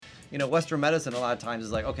Western medicine a lot of times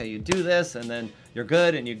is like, okay, you do this and then you're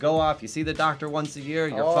good and you go off. You see the doctor once a year.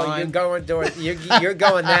 You're fine. You're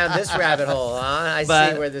going down this rabbit hole, huh? I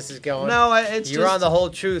see where this is going. No, you're on the Whole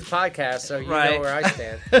Truth podcast, so you know where I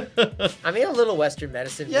stand. I mean, a little Western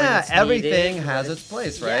medicine. Yeah, everything has its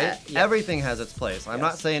place, right? Yeah. Everything has its place. I'm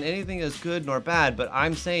not saying anything is good nor bad, but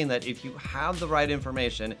I'm saying that if you have the right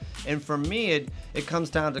information, and for me, it comes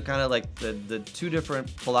down to kind of like the two different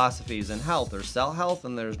philosophies in health. There's cell health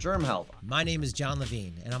and there's germ health. My name is John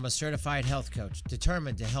Levine, and I'm a certified health coach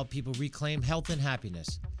determined to help people reclaim health and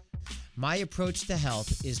happiness. My approach to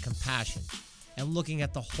health is compassion and looking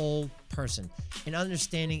at the whole person and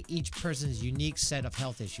understanding each person's unique set of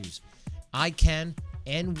health issues. I can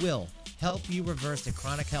and will help you reverse the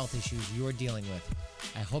chronic health issues you're dealing with.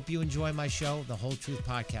 I hope you enjoy my show, The Whole Truth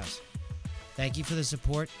Podcast. Thank you for the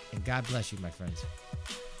support, and God bless you, my friends.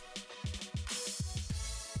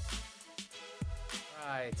 All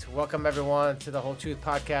right, welcome everyone to the Whole Truth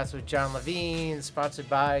Podcast with John Levine, sponsored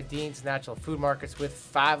by Dean's Natural Food Markets with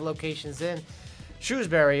 5 locations in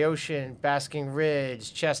Shrewsbury, Ocean, Basking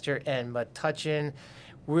Ridge, Chester, and Metuchen.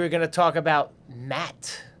 We're going to talk about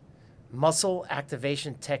MAT, muscle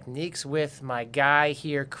activation techniques, with my guy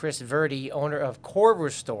here, Chris Verdi, owner of Core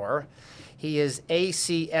Restore. He is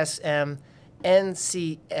ACSM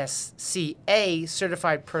NCSCA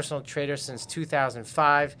certified personal trainer since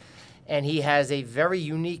 2005, and he has a very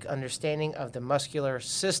unique understanding of the muscular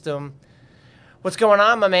system. What's going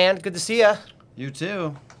on, my man? Good to see you. You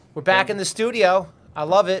too. We're back in the studio. I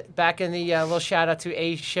love it. Back in the little shout out to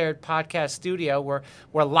A Shared Podcast studio. We're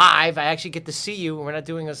live. I actually get to see you. We're not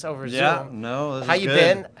doing this over Zoom. Yeah, no. This How is you good.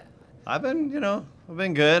 been? I've been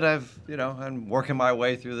good. I'm working my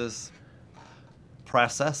way through this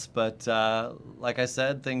process, but like I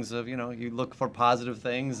said, things of you look for positive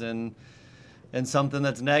things and something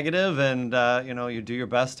that's negative, and you do your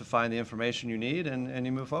best to find the information you need, and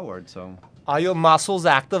you move forward. So, are your muscles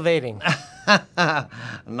activating?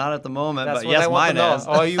 Not at the moment, That's but what yes, I want mine to know. is.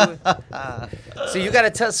 Are you? So you got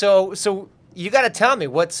to tell. So you got to tell me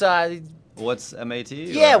what's. What's MAT?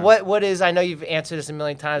 Yeah, what is? I know you've answered this a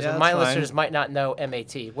million times, Yeah, but my that's fine. listeners might not know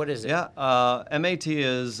MAT. What is it? Yeah, MAT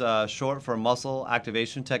is short for Muscle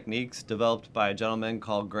Activation Techniques, developed by a gentleman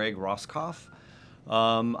called Greg Roskopf.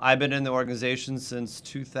 I've been in the organization since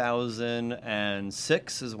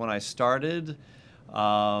 2006 is when I started.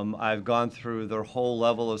 I've gone through their whole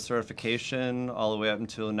level of certification all the way up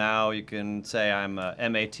until now. You can say I'm a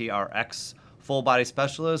MATRX full body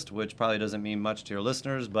specialist, which probably doesn't mean much to your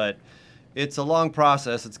listeners, but it's a long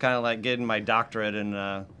process. It's kind of like getting my doctorate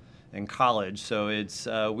in college. So it's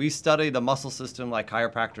we study the muscle system like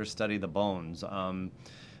chiropractors study the bones. And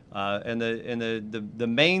the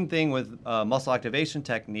main thing with muscle activation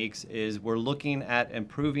techniques is we're looking at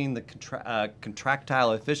improving the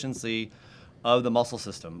contractile efficiency of the muscle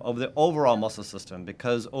system, of the overall muscle system,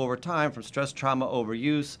 because over time, from stress, trauma,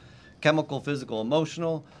 overuse, chemical, physical,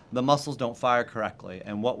 emotional, the muscles don't fire correctly.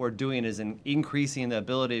 And what we're doing is increasing the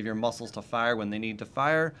ability of your muscles to fire when they need to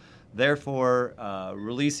fire, therefore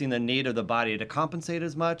releasing the need of the body to compensate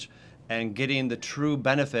as much and getting the true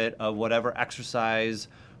benefit of whatever exercise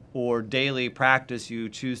or daily practice you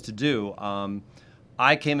choose to do.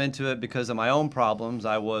 I came into it because of my own problems.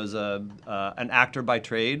 I was an actor by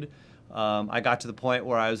trade. I got to the point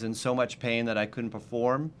where I was in so much pain that I couldn't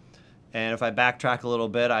perform. And if I backtrack a little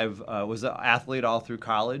bit, I was an athlete all through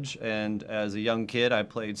college. And as a young kid, I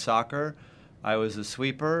played soccer. I was a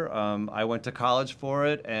sweeper. I went to college for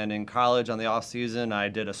it. And in college, on the off season, I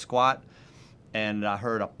did a squat. And I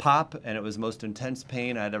heard a pop, and it was the most intense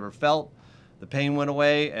pain I'd ever felt. The pain went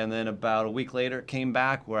away, and then about a week later, it came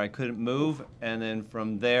back where I couldn't move. And then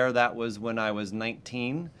from there, that was when I was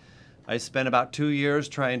 19. I spent about 2 years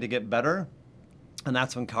trying to get better, and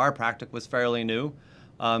that's when chiropractic was fairly new.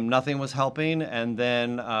 Nothing was helping, and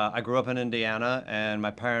then I grew up in Indiana, and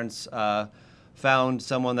my parents found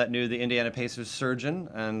someone that knew the Indiana Pacers surgeon,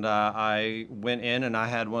 and I went in, and I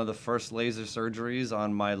had one of the first laser surgeries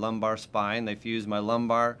on my lumbar spine. They fused my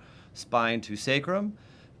lumbar spine to sacrum,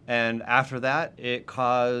 and after that, it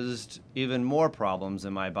caused even more problems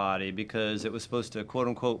in my body because it was supposed to,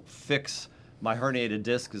 quote-unquote, fix my herniated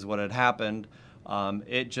disc is what had happened.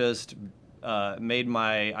 It just made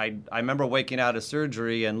I remember waking out of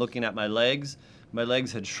surgery and looking at my legs. My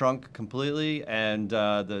legs had shrunk completely, and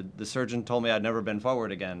the surgeon told me I'd never been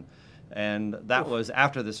forward again. And that was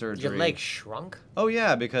after the surgery. Your legs shrunk? Oh,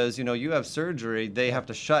 yeah, because, you have surgery. They have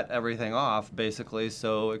to shut everything off, basically,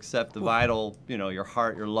 so except the vital, your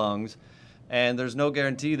heart, your lungs. And there's no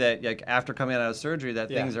guarantee that, after coming out of surgery, that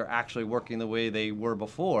things are actually working the way they were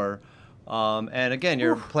before. And again,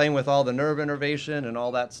 you're playing with all the nerve innervation and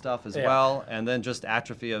all that stuff as well, and then just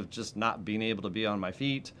atrophy of just not being able to be on my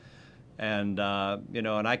feet. And,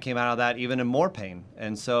 and I came out of that even in more pain.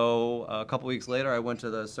 And so a couple weeks later, I went to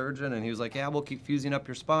the surgeon, and he was like, yeah, we'll keep fusing up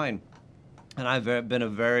your spine. And I've been a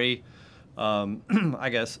very, I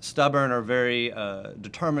guess, stubborn or very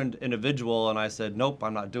determined individual. And I said, nope,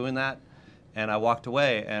 I'm not doing that. And I walked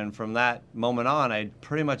away. And from that moment on, I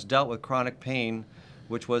pretty much dealt with chronic pain,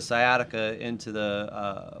 which was sciatica, into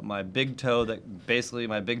my big toe. That basically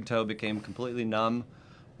my big toe became completely numb.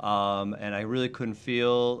 And I really couldn't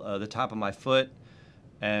feel the top of my foot.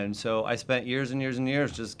 And so I spent years and years and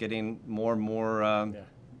years just getting more and more,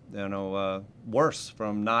 worse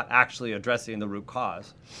from not actually addressing the root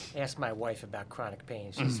cause. Ask my wife about chronic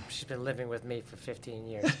pain. She's been living with me for 15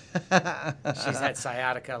 years. She's had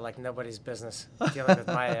sciatica like nobody's business dealing with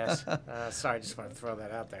my ass. Sorry, I just want to throw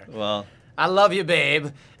that out there. Well, I love you, babe.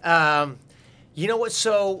 You know what?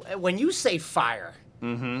 So when you say fire,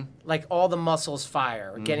 like all the muscles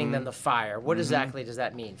fire, or getting them to fire, what exactly does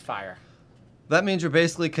that mean, fire? That means you're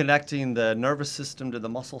basically connecting the nervous system to the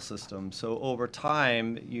muscle system. So over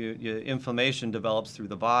time, your inflammation develops through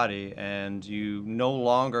the body, and you no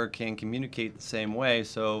longer can communicate the same way.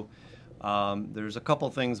 So there's a couple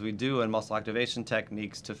things we do in muscle activation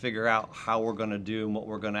techniques to figure out how we're going to do and what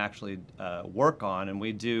we're going to actually work on. And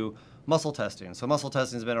we do muscle testing. So muscle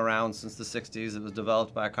testing has been around since the 60s. It was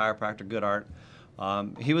developed by a chiropractor, Goodhart.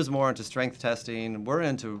 He was more into strength testing. We're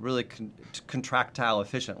into really contractile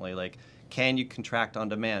efficiently, like can you contract on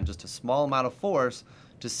demand, just a small amount of force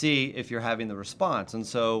to see if you're having the response. And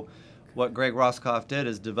so what Greg Roskopf did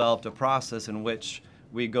is developed a process in which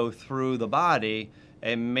we go through the body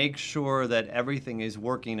and make sure that everything is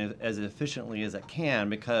working as efficiently as it can,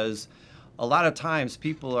 because a lot of times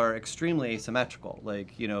people are extremely asymmetrical.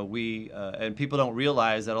 Like, and people don't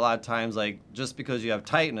realize that a lot of times, like, just because you have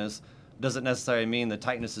tightness doesn't necessarily mean the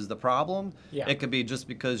tightness is the problem. Yeah. It could be just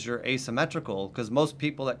because you're asymmetrical, because most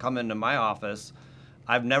people that come into my office,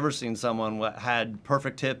 I've never seen someone had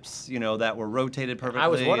perfect hips, that were rotated perfectly. I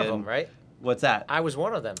was one of them, right? What's that? I was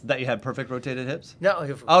one of them. That you had perfect rotated hips? No.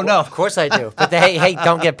 No. Of course I do. But hey,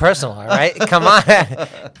 don't get personal, all right? Come on.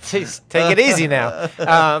 Jeez, take it easy now.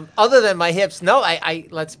 Other than my hips, no, I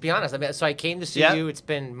let's be honest. I mean, so I came to see you. It's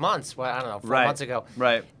been months. Well, I don't know, 4 months ago.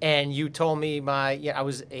 Right. And you told me I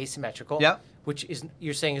was asymmetrical. Yeah. Which is,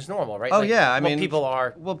 you're saying, is normal, right? Oh, yeah. I mean, people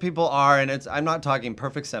are. Well, people are, and I'm not talking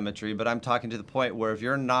perfect symmetry, but I'm talking to the point where if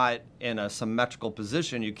you're not in a symmetrical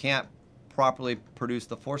position, you can't properly produce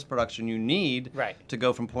the force production you need to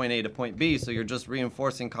go from point A to point B. So you're just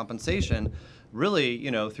reinforcing compensation really,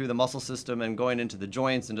 through the muscle system and going into the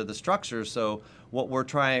joints, into the structures. So what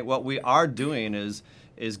we are doing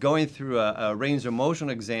is going through a range of motion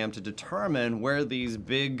exam to determine where these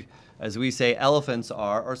big, as we say, elephants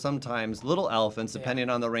are, or sometimes little elephants, depending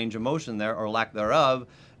on the range of motion there or lack thereof.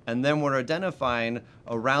 And then we're identifying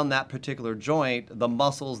around that particular joint the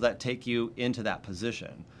muscles that take you into that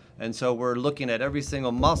position. And so we're looking at every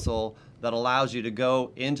single muscle that allows you to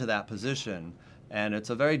go into that position. And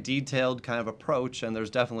it's a very detailed kind of approach, and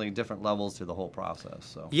there's definitely different levels to the whole process.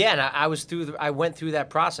 So yeah, and I went through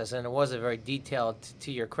that process, and it was a very detailed,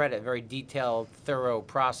 to your credit, very detailed, thorough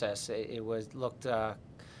process. It looked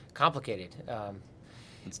complicated.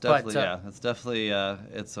 It's definitely,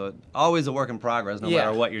 it's always a work in progress, no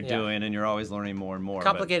matter what you're doing, and you're always learning more and more.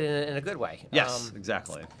 Complicated in a good way. Yes,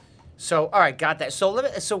 exactly. So, all right, got that.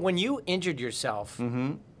 So when you injured yourself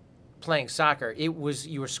playing soccer, you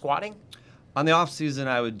were squatting? On the off season,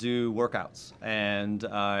 I would do workouts, and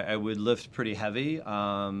I would lift pretty heavy.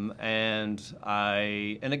 And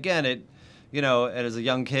again, as a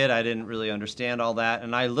young kid, I didn't really understand all that.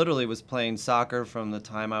 And I literally was playing soccer from the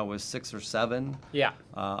time I was 6 or 7. Yeah.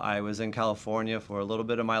 I was in California for a little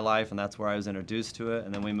bit of my life, and that's where I was introduced to it.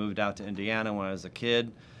 And then we moved out to Indiana when I was a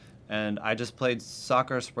kid. And I just played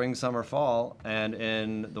soccer spring, summer, fall, and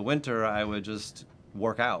in the winter I would just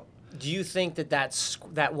work out. Do you think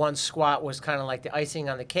that one squat was kind of like the icing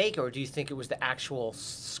on the cake, or do you think it was the actual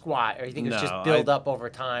squat, or do you think it was just build up over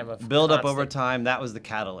time? Up over time, that was the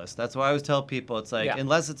catalyst. That's why I always tell people, it's like,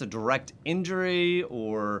 unless it's a direct injury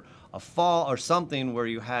or a fall or something where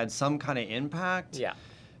you had some kind of impact,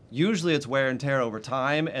 usually it's wear and tear over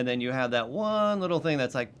time, and then you have that one little thing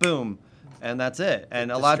that's like, boom, and that's it.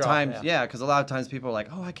 And a lot of times, because a lot of times people are like,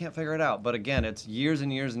 oh, I can't figure it out. But again, it's years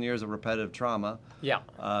and years and years of repetitive trauma. Yeah.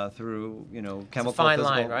 Through, chemical, it's a fine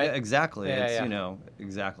physical. line, right? Yeah, exactly.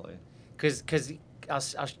 Exactly. Because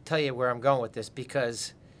I'll tell you where I'm going with this,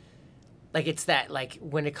 because it's that,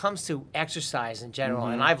 when it comes to exercise in general,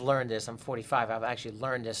 and I've learned this, I'm 45, I've actually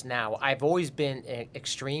learned this now. I've always been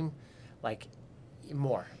extreme. like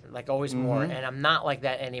more, like always more. And I'm not like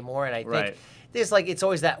that anymore. And I think Right. there's like, it's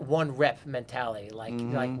always that one rep mentality, like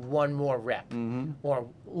one more rep or a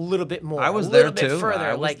little bit more. I was a little there bit too. further.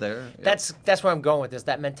 I was like there. Yep. that's where I'm going with this,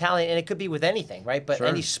 that mentality. And it could be with anything, right? But Sure.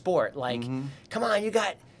 any sport, like, come on, you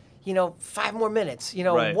got, 5 more minutes,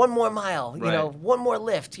 Right. 1 more mile, Right. 1 more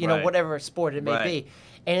lift, Right. whatever sport it may Right. be.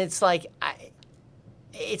 And it's like,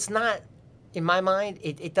 it's not, in my mind,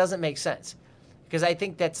 it doesn't make sense. Because I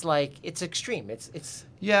think that's like, it's extreme. It's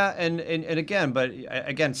Yeah, and again, but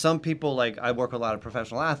again, some people, like, I work with a lot of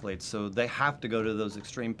professional athletes, so they have to go to those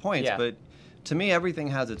extreme points. Yeah. But to me, everything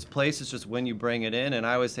has its place. It's just when you bring it in, and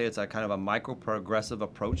I always say it's a kind of a micro-progressive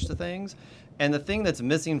approach to things. And the thing that's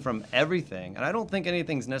missing from everything, and I don't think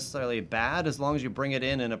anything's necessarily bad as long as you bring it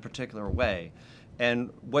in a particular way.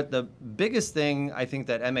 And what the biggest thing I think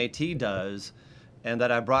that MAT does, and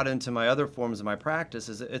that I brought into my other forms of my practice,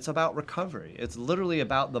 is it's about recovery. It's literally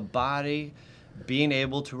about the body being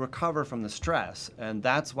able to recover from the stress. And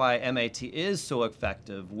that's why MAT is so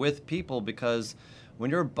effective with people, because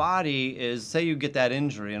when your body is, say you get that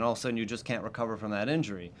injury and all of a sudden you just can't recover from that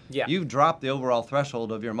injury, Yeah. you've dropped the overall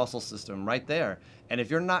threshold of your muscle system right there. And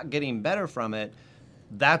if you're not getting better from it,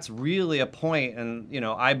 that's really a point. And,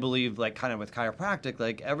 I believe, like, kind of with chiropractic,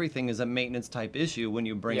 like, everything is a maintenance type issue when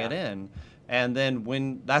you bring it in. And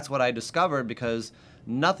then that's what I discovered, because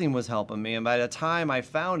nothing was helping me. And by the time I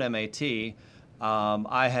found MAT, I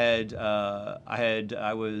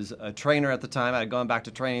was a trainer at the time. I had gone back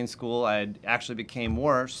to training school. I had actually became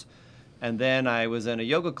worse. And then I was in a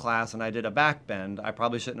yoga class and I did a back bend. I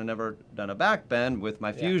probably shouldn't have never done a back bend with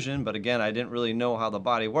my fusion, but again, I didn't really know how the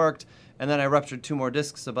body worked. And then I ruptured 2 more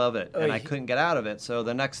discs above it, and I couldn't get out of it. So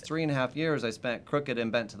the next 3.5 years, I spent crooked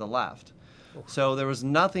and bent to the left. So there was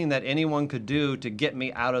nothing that anyone could do to get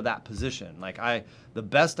me out of that position. Like, the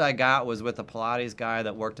best I got was with a Pilates guy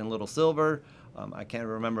that worked in Little Silver. I can't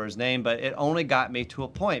remember his name, but it only got me to a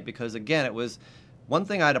point, because again, it was one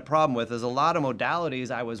thing I had a problem with is a lot of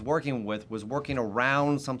modalities I was working with was working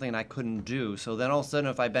around something I couldn't do. So then all of a sudden,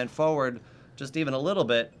 if I bent forward just even a little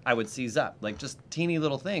bit, I would seize up, like just teeny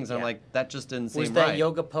little things. And I'm like, that just didn't seem right. Was that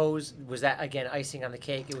yoga pose, was that, again, icing on the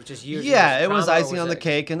cake? It was just years Yeah, it was trauma, icing on the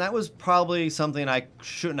cake, and that was probably something I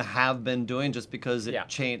shouldn't have been doing, just because it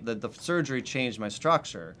changed, the surgery changed my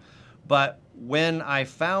structure. But when I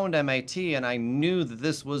found MAT and I knew that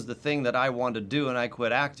this was the thing that I wanted to do, and I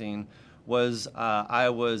quit acting, was I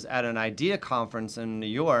was at an IDEA conference in New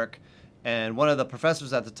York, and one of the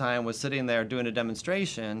professors at the time was sitting there doing a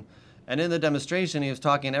demonstration. And in the demonstration, he was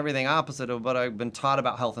talking everything opposite of what I've been taught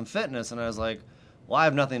about health and fitness. And I was like, well, I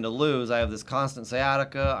have nothing to lose. I have this constant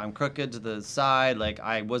sciatica. I'm crooked to the side. Like,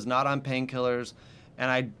 I was not on painkillers,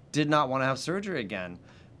 and I did not want to have surgery again.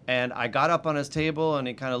 And I got up on his table, and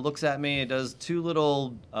he kind of looks at me. He does 2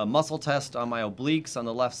 little muscle tests on my obliques on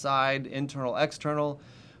the left side, internal, external,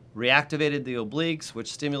 reactivated the obliques,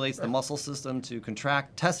 which stimulates the muscle system to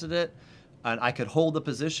contract, tested it, and I could hold the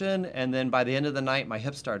position. And then by the end of the night, my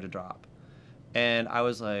hips started to drop. And I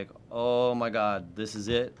was like, oh my God, this is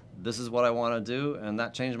it. This is what I want to do. And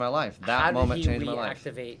that changed my life. That moment changed my life.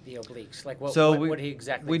 How did he reactivate the obliques? Like, what did he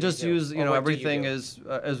exactly we just do? use, everything is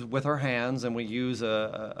with our hands, and we use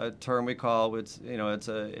a term we call, it's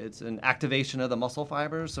an activation of the muscle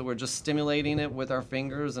fibers. So we're just stimulating it with our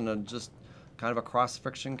fingers in a just kind of a cross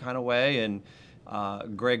friction kind of way. And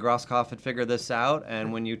Greg Groskopf had figured this out.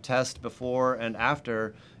 And when you test before and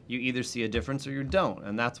after, you either see a difference or you don't.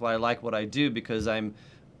 And that's why I like what I do, because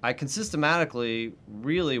I can systematically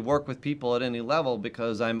really work with people at any level,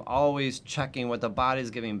 because I'm always checking what the body's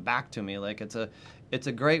giving back to me. Like, it's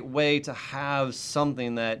a great way to have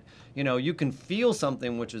something that, you can feel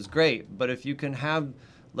something, which is great, but if you can have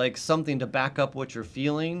like something to back up what you're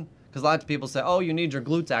feeling, because a lot of people say, oh, you need your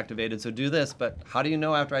glutes activated, so do this. But how do you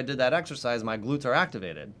know after I did that exercise my glutes are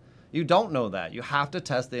activated? You don't know that. You have to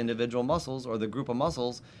test the individual muscles or the group of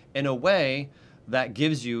muscles in a way that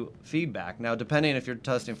gives you feedback. Now, depending if you're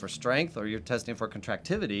testing for strength or you're testing for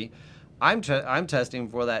contractivity, I'm testing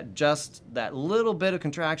for just that little bit of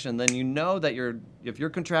contraction. Then you know that if you're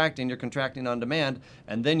contracting on demand,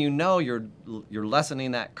 and then you're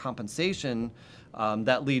lessening that compensation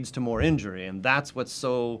that leads to more injury. And that's what's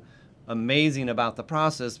so amazing about the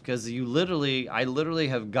process, because I literally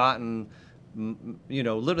have gotten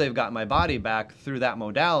my body back through that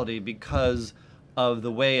modality because of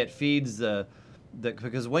the way it feeds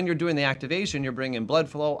because when you're doing the activation, you're bringing blood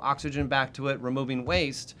flow, oxygen back to it, removing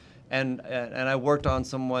waste. And I worked on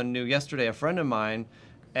someone new yesterday, a friend of mine,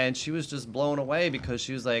 and she was just blown away, because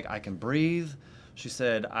she was like, I can breathe. She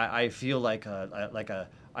said, I feel like a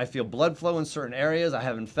I feel blood flow in certain areas I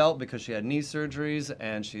haven't felt because she had knee surgeries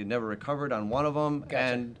and she had never recovered on one of them. Gotcha.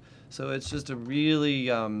 And so it's just a really,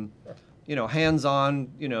 hands-on,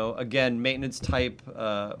 again, maintenance type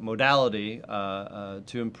modality to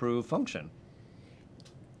improve function.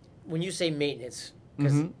 When you say maintenance,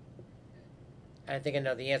 because I think I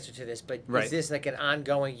know the answer to this, but Right. is this like an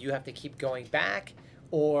ongoing, you have to keep going back,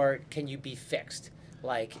 or can you be fixed?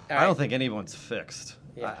 Like, I don't think anyone's fixed.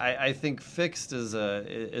 Yeah. I think fixed is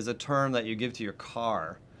a term that you give to your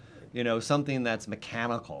car, something that's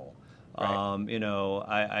mechanical. Right.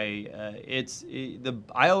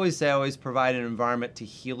 I always say I always provide an environment to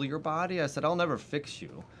heal your body. I said I'll never fix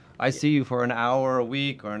you. I see you for an hour a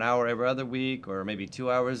week or an hour every other week or maybe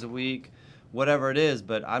 2 hours a week, whatever it is,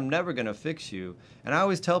 but I'm never going to fix you. And I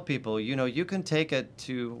always tell people, you can take it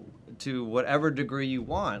to whatever degree you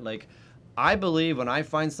want. Like, I believe when I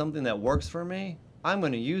find something that works for me, I'm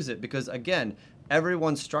going to use it because, again,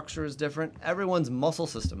 everyone's structure is different. Everyone's muscle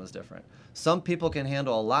system is different. Some people can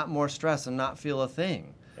handle a lot more stress and not feel a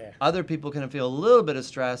thing. Yeah. Other people can feel a little bit of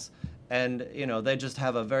stress and, they just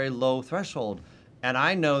have a very low threshold. And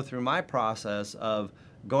I know through my process of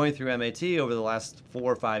going through MAT over the last 4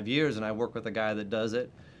 or 5 years, and I work with a guy that does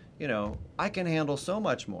it, I can handle so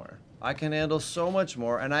much more. I can handle so much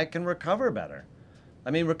more, and I can recover better.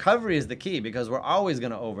 I mean, recovery is the key because we're always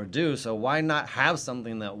going to overdo, so why not have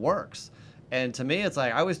something that works? And to me, it's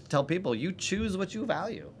like I always tell people, you choose what you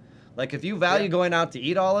value. Like, if you value going out to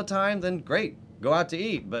eat all the time, then great, go out to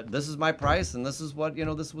eat. But this is my price, and this is what,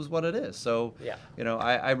 this was what it is. So,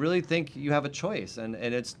 I really think you have a choice, and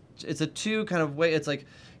it's a two kind of way. It's like,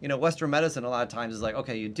 Western medicine a lot of times is like,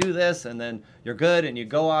 okay, you do this, and then you're good, and you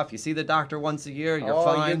go off. You see the doctor once a year, you're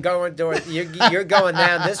fine. You're going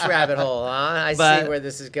down this rabbit hole, huh? I see where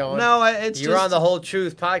this is going. No, you're on the Whole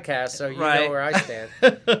Truth podcast, so you know where I stand.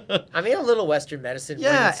 I mean, a little Western medicine.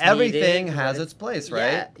 Yeah, everything needed, has its place,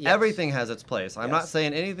 right? Yeah, yes. Everything has its place. I'm not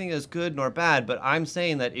saying anything is good nor bad, but I'm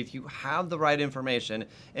saying that if you have the right information,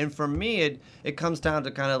 and for me, it comes down to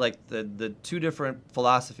kind of like the two different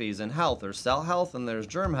philosophies in health. There's cell health and there's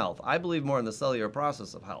germ health. I believe more in the cellular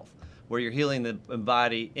process of health, where you're healing the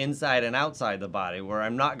body inside and outside the body, where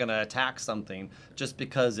I'm not going to attack something just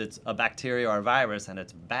because it's a bacteria or a virus and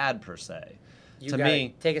it's bad per se. To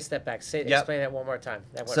me, take a step back. Explain that one more time.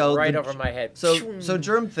 That went over my head. So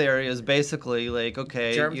germ theory is basically like,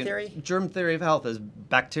 okay. Germ theory of health is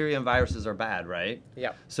bacteria and viruses are bad, right?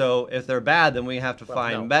 Yeah. So if they're bad, then we have to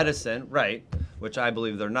find medicine, right? Which I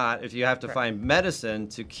believe they're not. If you have to find medicine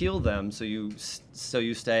to kill them so you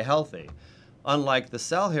stay healthy. Unlike the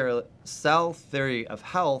cell theory of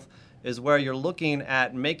health is where you're looking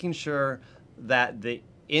at making sure that the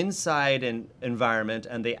inside environment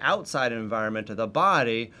and the outside environment of the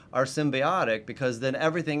body are symbiotic, because then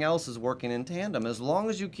everything else is working in tandem. As long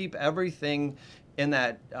as you keep everything in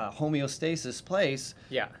that homeostasis place,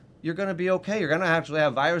 you're going to be okay. You're going to actually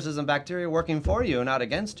have viruses and bacteria working for you and not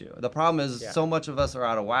against you. The problem is so much of us are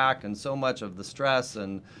out of whack, and so much of the stress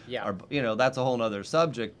and that's a whole nother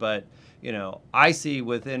subject. But I see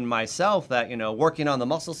within myself that working on the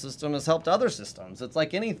muscle system has helped other systems. It's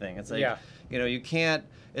like anything. It's like you can't.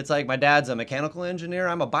 It's like my dad's a mechanical engineer.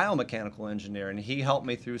 I'm a biomechanical engineer, and he helped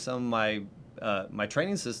me through some of my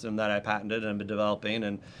training system that I patented and been developing,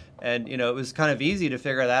 and it was kind of easy to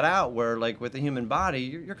figure that out. Where like with the human body,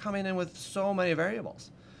 you're coming in with so many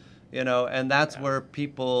variables, and that's where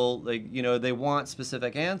people they want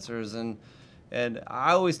specific answers, and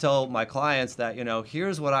I always tell my clients that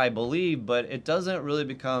here's what I believe, but it doesn't really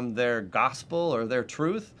become their gospel or their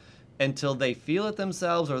truth until they feel it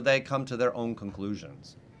themselves or they come to their own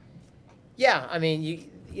conclusions. Yeah, I mean,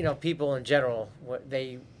 people in general,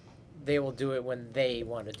 they will do it when they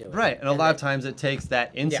want to do it. Right, and a lot of times it takes that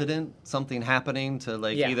incident, something happening to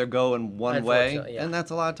either go in one way, and that's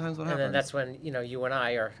a lot of times what happens. And then that's when, you and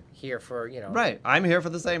I are here for, Right, I'm here for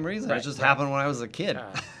the same reason. It just happened when I was a kid.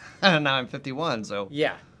 And now I'm 51, so...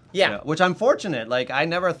 Yeah. Which I'm fortunate. Like, I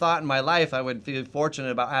never thought in my life I would feel fortunate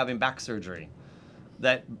about having back surgery.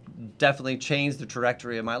 That definitely changed the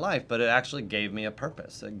trajectory of my life, but it actually gave me a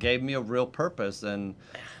purpose. It gave me a real purpose, and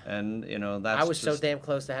that's. I was so damn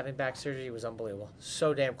close to having back surgery. It was unbelievable.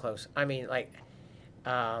 So damn close. I mean,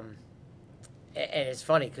 and it's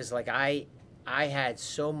funny because I had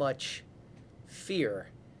so much fear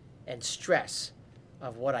and stress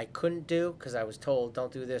of what I couldn't do because I was told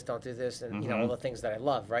don't do this, and all the things that I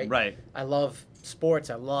love, right? Right. I love sports,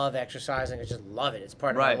 I love exercising, I just love it. It's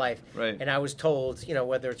part of my life. Right. And I was told,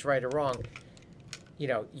 whether it's right or wrong, you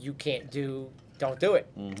don't do it.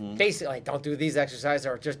 Mm-hmm. Basically, like, don't do these exercises,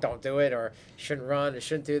 or just don't do it, or shouldn't run, or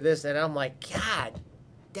shouldn't do this. And I'm like, God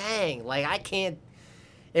dang, like I can't.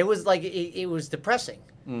 It was like it was depressing.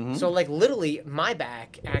 Mm-hmm. So like literally, my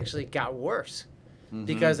back actually got worse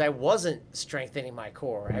because I wasn't strengthening my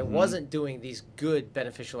core. I wasn't doing these good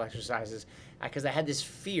beneficial exercises because I had this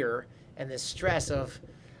fear and this stress of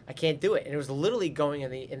I can't do it, and it was literally going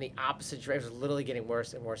in the opposite direction. It was literally getting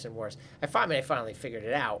worse and worse and worse. I finally figured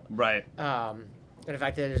it out. Right. And in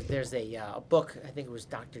fact, there's a book, I think it was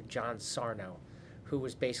Dr. John Sarno, who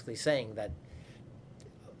was basically saying that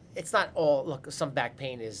it's not all, look, some back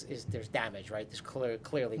pain is there's damage, right? There's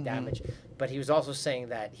clearly damage. But he was also saying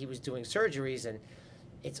that he was doing surgeries and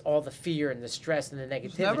it's all the fear and the stress and the negativity.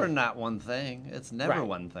 It's never not one thing. It's never Right.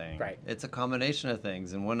 one thing. Right. It's a combination of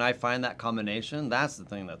things. And when I find that combination, that's the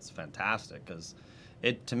thing that's fantastic. Because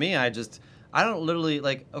to me, I don't literally,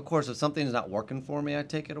 like, of course, if something's not working for me, I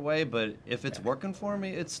take it away. But if it's working for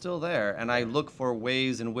me, it's still there. And I look for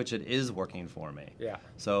ways in which it is working for me. Yeah.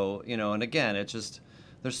 So, and again, it's just,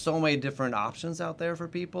 there's so many different options out there for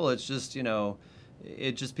people. It's just,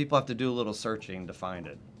 people have to do a little searching to find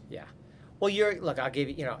it. Yeah. Well, I'll give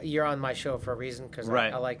you, you're on my show for a reason because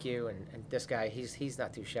Right. I like you, and this guy, he's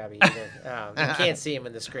not too shabby either. You can't see him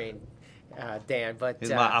in the screen, Dan, but He's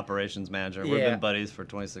my operations manager. We've yeah. been buddies for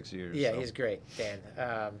 26 years. yeah, so. he's great, Dan.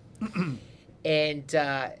 And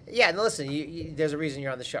listen, there's a reason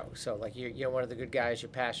you're on the show. So like you're one of the good guys. You're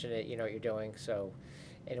passionate. You know what you're doing. So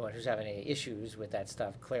anyone who's having any issues with that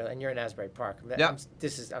stuff, clearly, and you're in Asbury Park. Yep.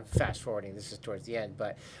 I'm fast forwarding. This is towards the end,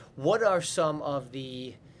 but what are some of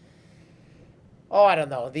the I don't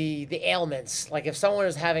know, the ailments? Like if someone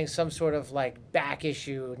is having some sort of like back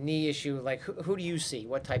issue, knee issue, like who do you see?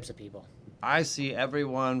 What types of people? I see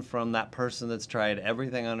everyone from that person that's tried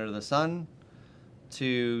everything under the sun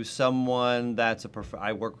to someone that's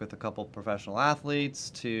I work with a couple professional athletes,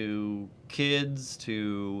 to kids,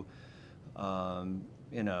 to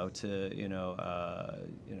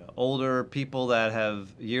older people that have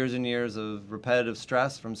years and years of repetitive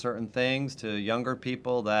stress from certain things, to younger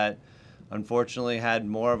people that unfortunately had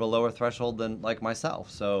more of a lower threshold than like myself.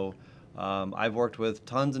 So I've worked with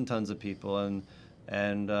tons and tons of people, and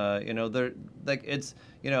they're like, it's,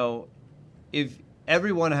 if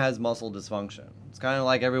everyone has muscle dysfunction, it's kind of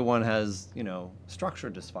like everyone has, structure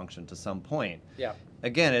dysfunction to some point. Yeah.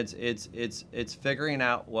 Again, it's figuring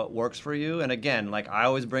out what works for you. And again, like I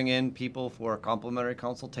always bring in people for a complimentary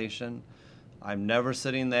consultation. I'm never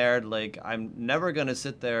sitting there, like, I'm never going to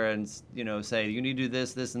sit there and, say, you need to do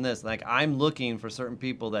this, this, and this. Like, I'm looking for certain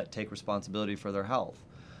people that take responsibility for their health,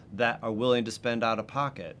 that are willing to spend out of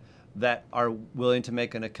pocket, that are willing to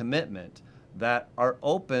make a commitment, that are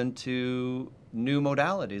open to new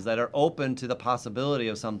modalities, that are open to the possibility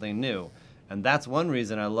of something new. And that's one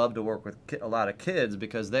reason I love to work with a lot of kids,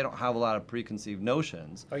 because they don't have a lot of preconceived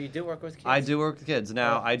notions. Oh, you do work with kids? I do work with kids.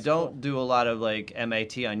 Now, I don't cool. do a lot of like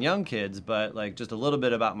MAT on young kids, but like just a little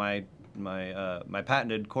bit about my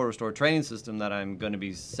patented Core Restore training system that I'm going to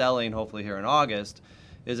be selling hopefully here in August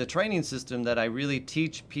is a training system that I really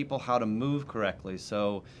teach people how to move correctly.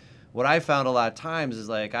 So what I found a lot of times is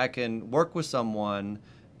like I can work with someone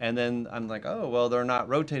and then I'm like, oh, well, they're not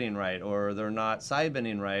rotating right, or they're not side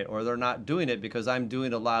bending right, or they're not doing it because I'm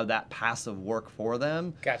doing a lot of that passive work for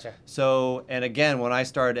them. Gotcha. So, and again, when I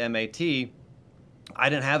started MAT, I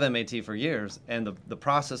didn't have MAT for years, and the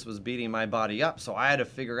process was beating my body up. So I had to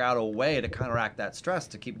figure out a way to counteract that stress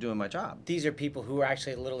to keep doing my job. These are people who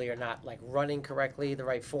actually literally are not like running correctly, the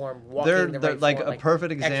right form, walking They're the right like form, a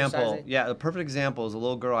perfect example. exercising. Yeah, a perfect example is a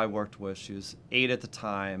little girl I worked with. She was 8 at the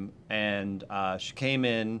time, and she came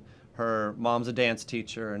in. Her mom's a dance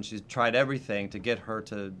teacher, and she's tried everything to get her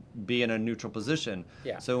to be in a neutral position.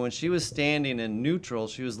 Yeah. So when she was standing in neutral,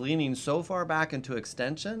 she was leaning so far back into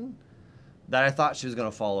extension that I thought she was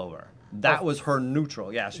going to fall over. That was her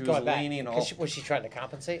neutral. Yeah, she was Going back. leaning all. Was she trying to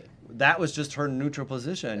compensate? That was just her neutral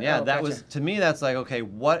position. Yeah, Oh, that gotcha. was, to me, that's like, okay,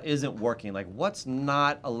 what isn't working? Like, what's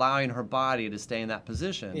not allowing her body to stay in that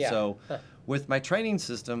position? Yeah. So with my training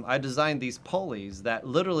system, I designed these pulleys that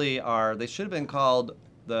literally they should have been called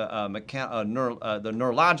the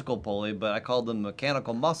neurological pulley, but I called them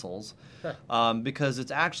mechanical muscles because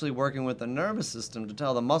it's actually working with the nervous system to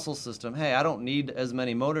tell the muscle system, hey, I don't need as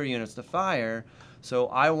many motor units to fire, so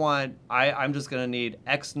I'm just going to need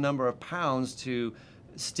X number of pounds to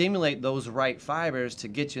stimulate those right fibers to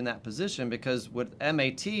get you in that position. Because with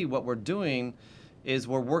MAT, what we're doing is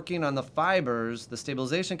we're working on the fibers, the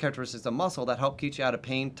stabilization characteristics of muscle that help keep you out of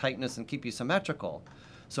pain, tightness, and keep you symmetrical.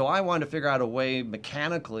 So I wanted to figure out a way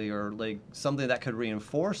mechanically, or like something that could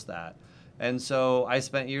reinforce that. And so I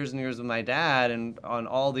spent years and years with my dad and on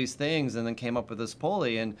all these things, and then came up with this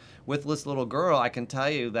pulley. And with this little girl, I can tell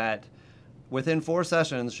you that within 4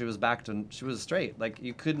 sessions, she was straight. Like,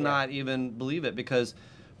 you could not even believe it, because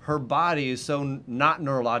her body is so not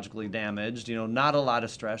neurologically damaged, not a lot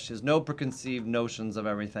of stress. She has no preconceived notions of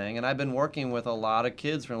everything. And I've been working with a lot of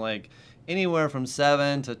kids from like anywhere from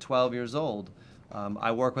 7 to 12 years old.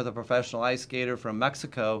 I work with a professional ice skater from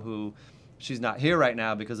Mexico who, she's not here right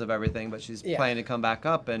now because of everything, but she's planning to come back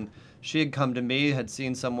up. And she had come to me, had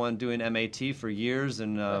seen someone doing MAT for years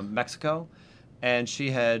in Mexico, and she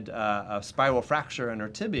had a spiral fracture in her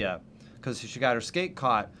tibia because she got her skate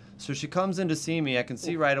caught. So she comes in to see me. I can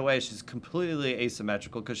see right away she's completely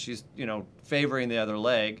asymmetrical because she's, favoring the other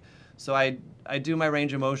leg. So I do my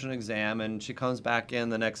range of motion exam, and she comes back in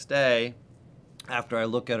the next day after I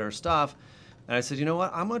look at her stuff. And I said, you know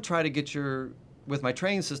what, I'm going to try to get with my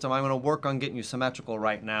training system, I'm going to work on getting you symmetrical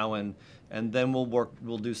right now, and then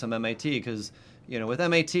we'll do some MAT, because, with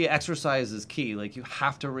MAT, exercise is key. Like, you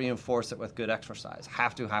have to reinforce it with good exercise.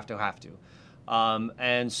 Have to.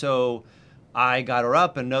 And so I got her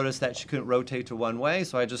up and noticed that she couldn't rotate to one way,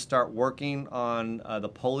 so I just start working on the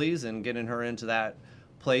pulleys and getting her into that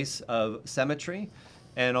place of symmetry.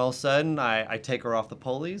 And all of a sudden, I take her off the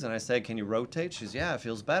pulleys, and I said, can you rotate? She's, yeah, it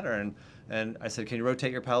feels better. And I said, can you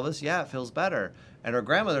rotate your pelvis? Yeah, it feels better. And her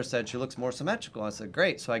grandmother said she looks more symmetrical. I said,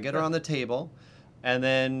 great. So I get her on the table. And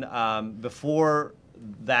then before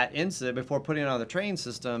that incident, before putting her on the training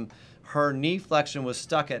system, her knee flexion was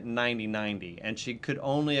stuck at 90-90. And she could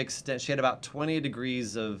only extend, she had about 20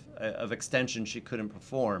 degrees of extension she couldn't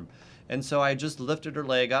perform. And so I just lifted her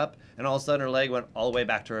leg up, and all of a sudden her leg went all the way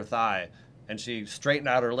back to her thigh. And she straightened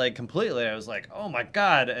out her leg completely. I was like, oh my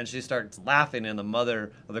God. And she starts laughing, and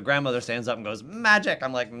the grandmother stands up and goes, magic.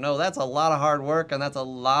 I'm like, no, that's a lot of hard work, and that's a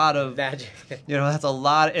lot of magic. That's a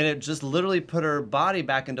lot. And it just literally put her body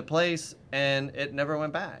back into place, and it never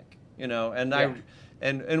went back, and Yeah.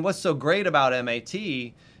 and what's so great about MAT,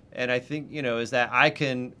 and I think, is that I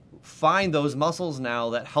can find those muscles now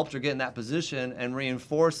that helped her get in that position and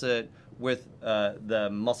reinforce it with the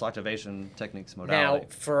muscle activation techniques modality.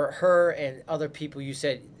 Now, for her and other people, you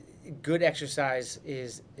said good exercise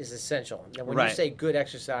is essential. Now, when you say good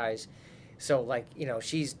exercise, so like,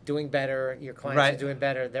 she's doing better, your clients are doing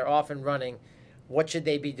better, they're off and running. What should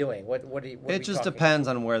they be doing? What it just depends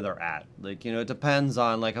on where they're at. Like, it depends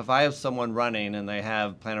on, like, if I have someone running and they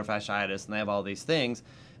have plantar fasciitis and they have all these things,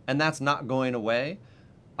 and that's not going away,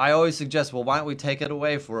 I always suggest, well, why don't we take it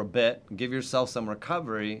away for a bit, give yourself some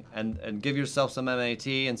recovery, and give yourself some MAT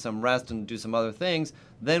and some rest and do some other things,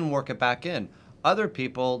 then work it back in. Other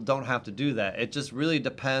people don't have to do that. It just really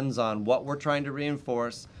depends on what we're trying to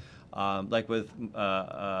reinforce. Like with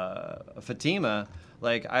Fatima,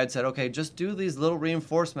 like I had said, okay, just do these little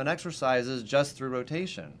reinforcement exercises just through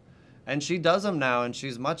rotation. And she does them now, and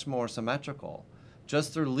she's much more symmetrical.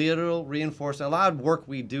 Just through literal reinforcement. A lot of work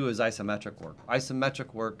we do is isometric work.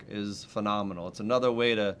 Isometric work is phenomenal. It's another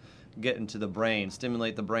way to get into the brain,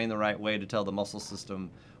 stimulate the brain the right way to tell the muscle system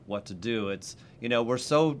what to do. It's, we're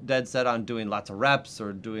so dead set on doing lots of reps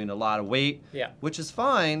or doing a lot of weight, which is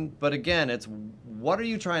fine, but again, it's what are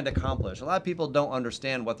you trying to accomplish? A lot of people don't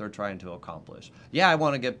understand what they're trying to accomplish. Yeah, I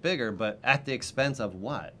want to get bigger, but at the expense of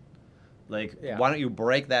what? Like, why don't you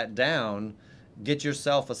break that down? Get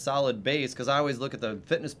yourself a solid base, because I always look at the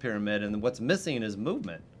fitness pyramid, and what's missing is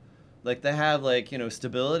movement. Like, they have, like,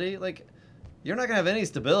 stability. Like, you're not going to have any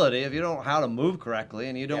stability if you don't know how to move correctly,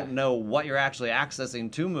 and you don't know what you're actually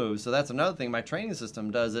accessing to move. So that's another thing my training system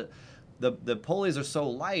does. The pulleys are so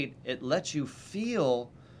light, it lets you feel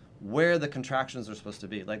where the contractions are supposed to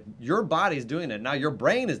be. Like, your body's doing it. Now your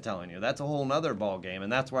brain is telling you. That's a whole nother ball game,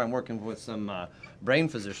 and that's where I'm working with some brain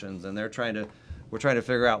physicians, and we're trying to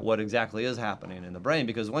figure out what exactly is happening in the brain,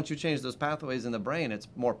 because once you change those pathways in the brain, it's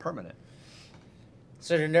more permanent.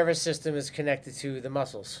 So the nervous system is connected to the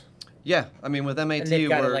muscles. Yeah, I mean, with MAT, and they've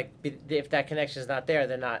got to, if that connection is not there,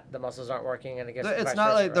 the muscles aren't working, and I guess it's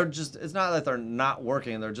not like it's not that they're not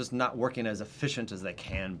working. They're just not working as efficient as they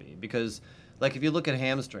can be, because, like, if you look at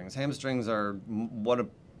hamstrings are one of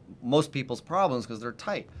most people's problems because they're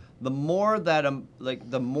tight. The more that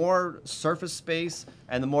the more surface space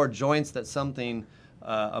and the more joints that something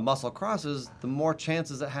a muscle crosses, the more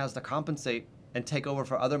chances it has to compensate and take over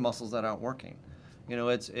for other muscles that aren't working.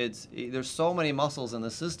 There's so many muscles in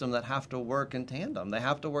the system that have to work in tandem. They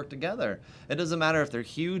have to work together. It doesn't matter if they're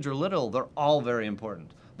huge or little. They're all very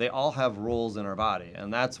important. They all have roles in our body,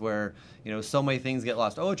 and that's where so many things get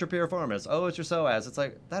lost. Oh, it's your piriformis. Oh, it's your psoas. It's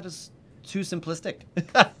like, that is too simplistic.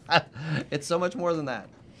 It's so much more than that.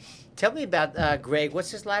 Tell me about Greg. What's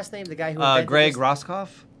his last name? The guy who invented Greg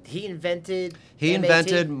Roscoff. He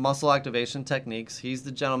invented muscle activation techniques. He's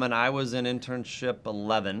the gentleman. I was in internship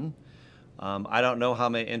 11. I don't know how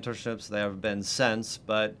many internships there have been since,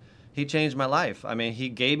 but He changed my life. I mean, he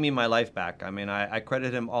gave me my life back. I mean, I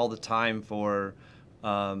credit him all the time for,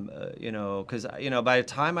 because, by the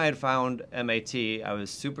time I had found MAT, I was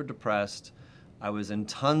super depressed. I was in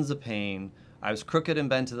tons of pain. I was crooked and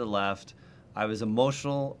bent to the left. I was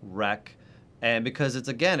emotional wreck. And because it's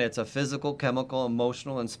a physical, chemical,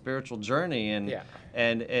 emotional, and spiritual journey. And,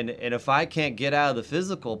 and if I can't get out of the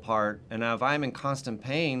physical part, and if I'm in constant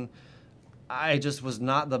pain, I just was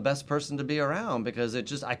not the best person to be around, because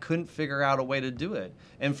I couldn't figure out a way to do it.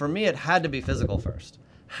 And for me, it had to be physical first.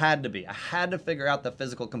 Had to be. I had to figure out the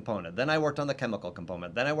physical component. Then I worked on the chemical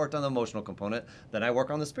component. Then I worked on the emotional component. Then I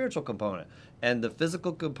worked on the spiritual component. And the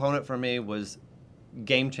physical component for me was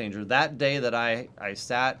game changer. That day that I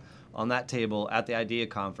sat on that table at the IDEA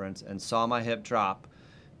conference and saw my hip drop,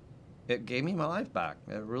 it gave me my life back.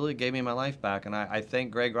 It really gave me my life back. And I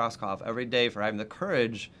thank Greg Roscoff every day for having the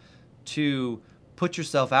courage to put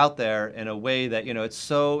yourself out there in a way that,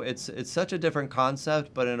 it's such a different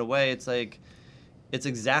concept, but in a way it's like, it's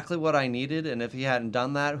exactly what I needed. And if he hadn't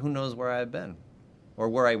done that, who knows where I'd been or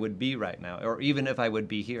where I would be right now, or even if I would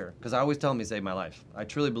be here. Because I always tell him he saved my life. I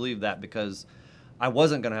truly believe that, because I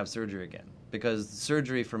wasn't going to have surgery again, because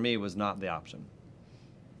surgery for me was not the option.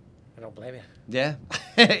 I don't blame you. Yeah.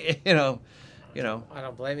 I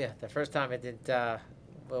don't blame you. The first time I did,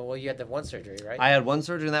 you had the one surgery, right? I had one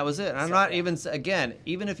surgery and that was it. And I'm not even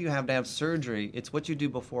if you have to have surgery, it's what you do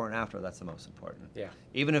before and after that's the most important. Yeah.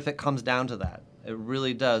 Even if it comes down to that, it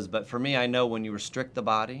really does. But for me, I know when you restrict the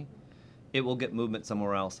body, it will get movement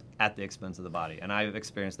somewhere else at the expense of the body. And I've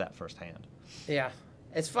experienced that firsthand. Yeah.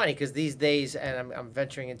 It's funny because these days, and I'm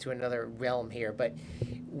venturing into another realm here, but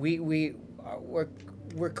we're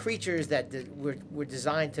creatures that we're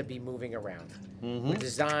designed to be moving around. Mm-hmm. We're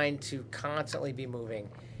designed to constantly be moving,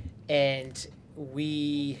 and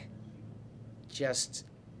we just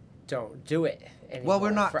don't do it anymore. Well, we're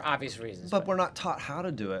not, for obvious reasons. But we're not taught how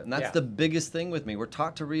to do it, and that's the biggest thing with me. We're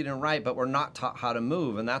taught to read and write, but we're not taught how to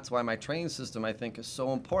move, and that's why my training system, I think, is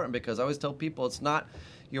so important, because I always tell people it's not,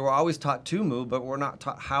 you're always taught to move, but we're not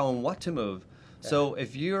taught how and what to move. Yeah. So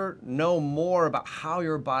if you know more about how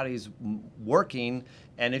your body's working,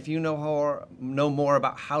 and if you know more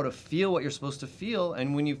about how to feel what you're supposed to feel,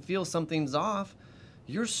 and when you feel something's off,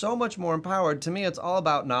 you're so much more empowered. To me, it's all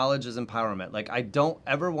about knowledge is empowerment. Like, I don't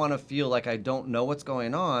ever want to feel like I don't know what's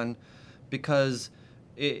going on, because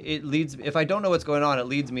it leads, if I don't know what's going on, it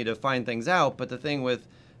leads me to find things out. But the thing with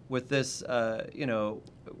this,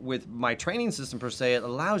 with my training system per se, it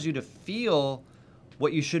allows you to feel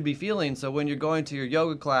what you should be feeling. So when you're going to your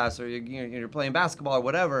yoga class, or you're playing basketball or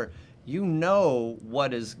whatever, you know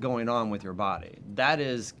what is going on with your body. That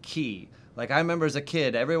is key. Like, I remember as a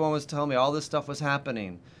kid, everyone was telling me all this stuff was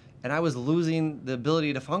happening, and I was losing the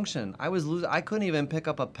ability to function. I couldn't even pick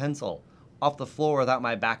up a pencil off the floor without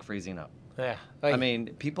my back freezing up. Yeah. I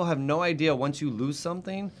mean, people have no idea once you lose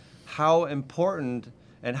something, how important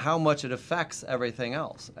and how much it affects everything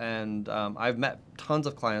else. And I've met tons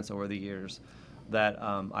of clients over the years that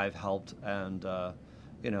I've helped, and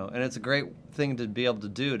and it's a great thing to be able to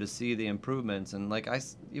do, to see the improvements. And like,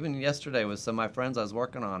 even yesterday with some of my friends I was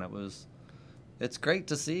working on, it's great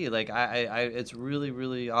to see. Like, it's really,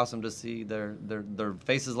 really awesome to see their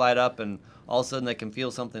faces light up, and all of a sudden they can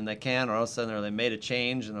feel something they can, or all of a sudden they made a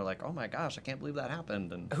change and they're like, oh my gosh, I can't believe that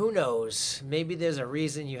happened. And who knows? Maybe there's a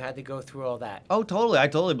reason you had to go through all that. Oh, totally. I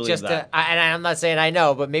totally believe that. And I'm not saying I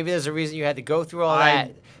know, but maybe there's a reason you had to go through all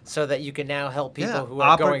that so that you can now help people who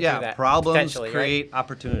are going through that. Problems create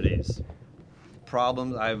opportunities.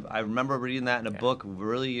 Problems. I remember reading that in a book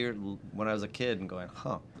really when I was a kid and going,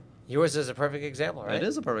 huh. Yours is a perfect example, right? It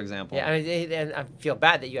is a perfect example. Yeah, I mean, and I feel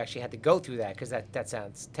bad that you actually had to go through that, because that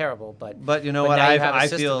sounds terrible. But you know what? I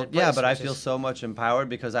feel so much empowered,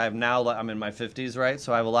 because I'm in my 50s, right?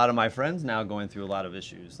 So I have a lot of my friends now going through a lot of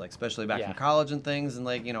issues, like especially back from college and things, and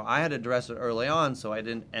like, I had to address it early on, so I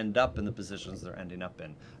didn't end up in the positions they're ending up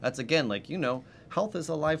in. That's again, like, health is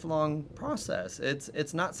a lifelong process.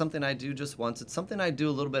 It's not something I do just once. It's something I do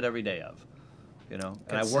a little bit every day of.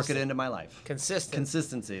 And I work it into my life.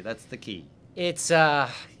 Consistency, that's the key. It's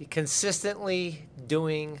consistently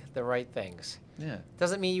doing the right things. Yeah.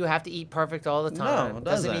 Doesn't mean you have to eat perfect all the time. No, it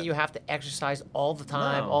doesn't mean you have to exercise all the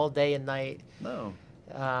time, all day and night. No.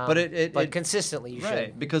 But consistently you should.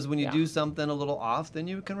 Right, because when you do something a little off, then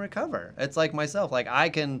you can recover. It's like myself. Like, I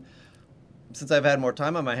can, since I've had more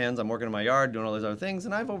time on my hands, I'm working in my yard, doing all these other things,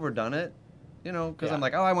 and I've overdone it, because I'm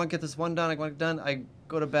like, I want to get this one done. I want it done. I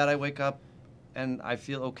go to bed, I wake up, and I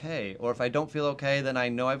feel okay. Or if I don't feel okay, then I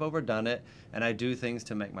know I've overdone it, and I do things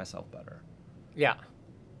to make myself better. Yeah.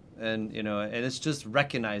 And, and it's just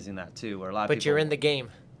recognizing that, too, where a lot of people... But you're in the game.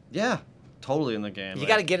 Yeah. totally in the game. You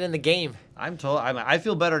got to get in the game. I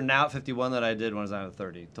feel better now at 51 than I did when I was at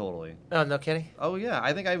 30. Totally. Oh, no kidding? Oh yeah,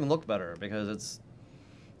 I think I even look better because it's,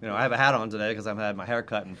 I have a hat on today because I've had my hair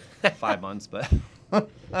cut in 5 months, but.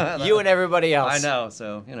 You and everybody else. I know,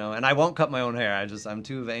 so and I won't cut my own hair. I'm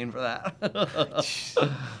too vain for that.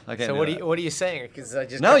 I can't. So what are you saying? Because I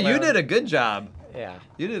just no, you did a good job. Yeah,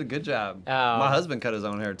 you did a good job. My husband cut his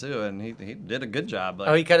own hair too, and he did a good job. Like,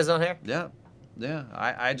 oh, he cut his own hair? Yeah.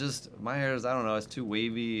 My hair is, I don't know, it's too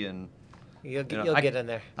wavy and. You'll get in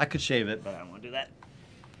there. I could shave it, but I don't want to do that.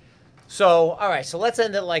 So all right, so let's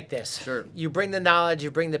end it like this. Sure. You bring the knowledge,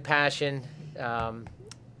 you bring the passion.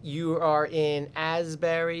 You are in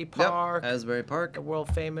Asbury Park. Yep, Asbury Park.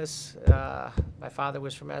 World famous. My father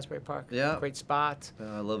was from Asbury Park. Yeah. Great spot.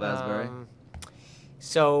 I love Asbury.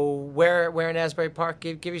 So where in Asbury Park?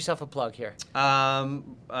 Give yourself a plug here.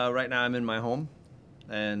 Right now I'm in my home,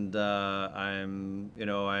 and I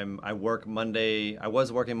work Monday. I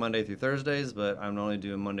was working Monday through Thursdays, but I'm only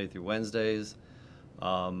doing Monday through Wednesdays.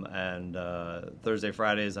 And Thursday,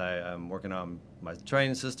 Fridays, I'm working on my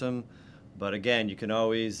training system. But again, you can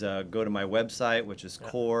always go to my website, which is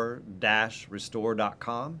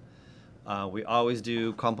core-restore.com. We always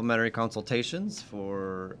do complimentary consultations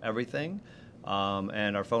for everything.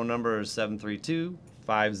 And our phone number is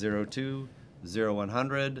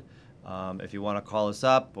 732-502-0100. If you want to call us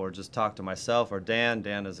up or just talk to myself or Dan.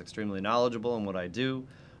 Dan is extremely knowledgeable in what I do.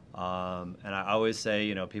 And I always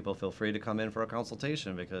say, people feel free to come in for a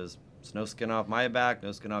consultation because it's no skin off my back,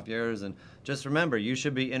 no skin off yours. And just remember, you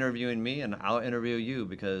should be interviewing me and I'll interview you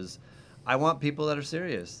because I want people that are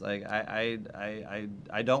serious. Like I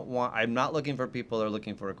don't want, I'm not looking for people that are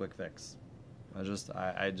looking for a quick fix. Yeah, there's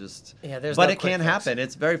but no it can quick happen. fix.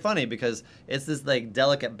 It's very funny because it's this like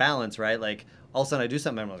delicate balance, right? Like all of a sudden I do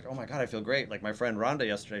something and I'm like, oh my God, I feel great. Like my friend Rhonda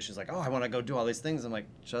yesterday, she's like, oh, I want to go do all these things. I'm like,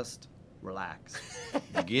 just relax.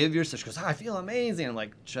 Give yourself. She goes, oh, I feel amazing. I'm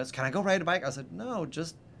like, can I go ride a bike? I said, no,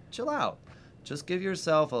 just chill out. Just give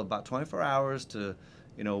yourself about 24 hours to,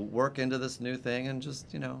 work into this new thing and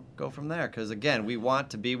just, go from there. Because again, we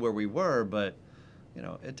want to be where we were, but,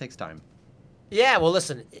 it takes time. Yeah, well,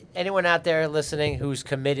 listen, anyone out there listening who's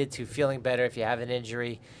committed to feeling better if you have an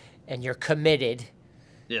injury and you're committed,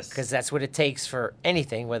 yes, because that's what it takes for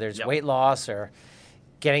anything, whether it's weight loss or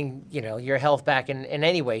getting, your health back in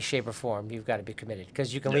any way, shape, or form, you've got to be committed.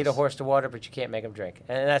 Because you can lead a horse to water, but you can't make him drink.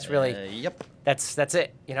 And that's really, that's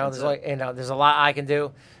it. There's there's a lot I can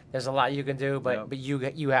do. There's a lot you can do, but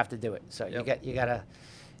you have to do it. So you gotta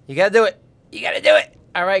do it. You gotta do it.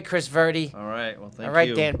 All right, Chris Verdi. All right. Well, thank you. All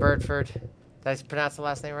right, Dan Birdford. Did I pronounce the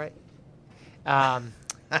last name right?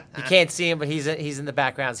 You can't see him, but he's in the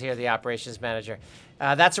backgrounds here, the operations manager.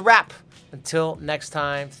 That's a wrap. Until next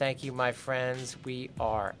time, thank you, my friends. We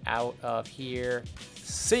are out of here.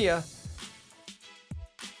 See ya.